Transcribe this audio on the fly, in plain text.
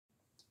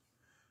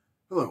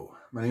Hello,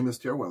 my name is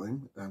Tara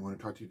Welling, and I'm going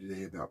to talk to you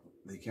today about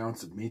the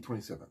accounts of May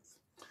 27th.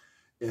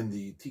 In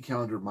the T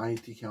calendar, my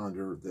T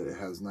calendar, that it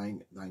has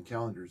nine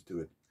calendars to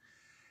it.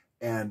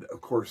 And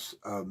of course,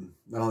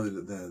 not only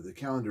the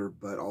calendar,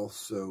 but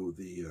also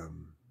the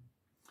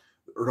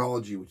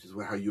Erdology, which is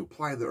how you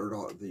apply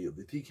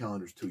the T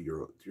calendars to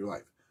your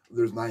life.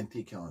 There's 9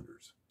 T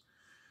calendars.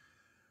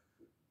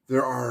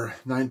 There are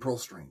 9 pearl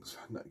strings.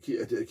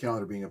 A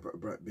calendar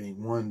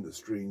being one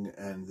string,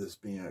 and this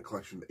being a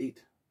collection of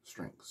 8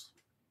 strings.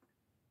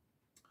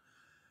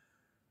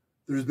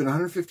 There's been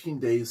 115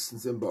 days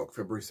since Imbulc,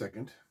 February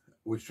 2nd,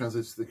 which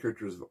translates to the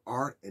characters of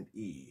R and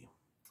E.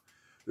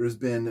 There's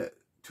been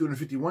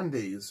 251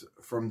 days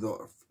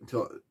there's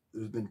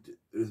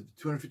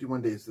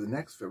 251 days to the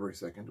next February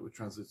 2nd, which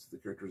translates to the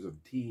characters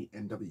of T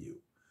and W.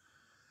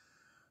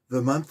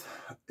 The month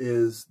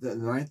is the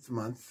 9th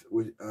month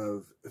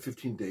of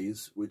 15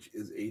 days, which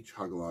is H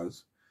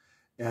Hagalaz,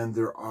 and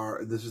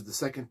this is the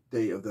 2nd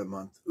day of the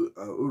month,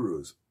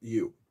 Uruz,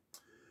 U.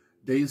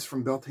 Days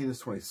from Beltane is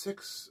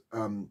 26,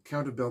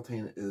 count of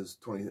Beltane is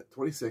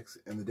 26,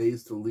 and the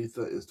days to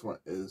Letha is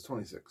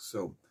 26.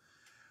 So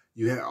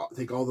you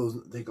take all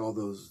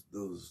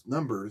those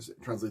numbers,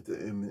 translate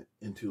them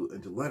into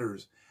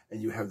letters,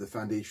 and you have the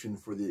foundation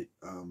for the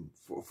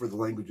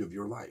language of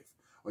your life.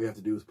 All you have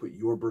to do is put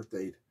your birth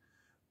date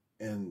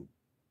and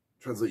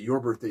translate your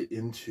birth date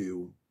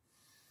into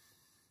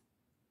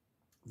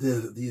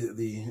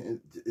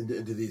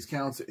into these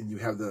counts, and you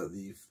have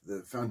the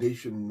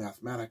foundation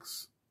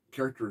mathematics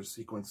character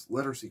sequence,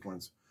 letter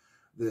sequence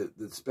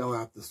that spell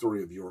out the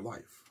story of your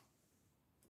life.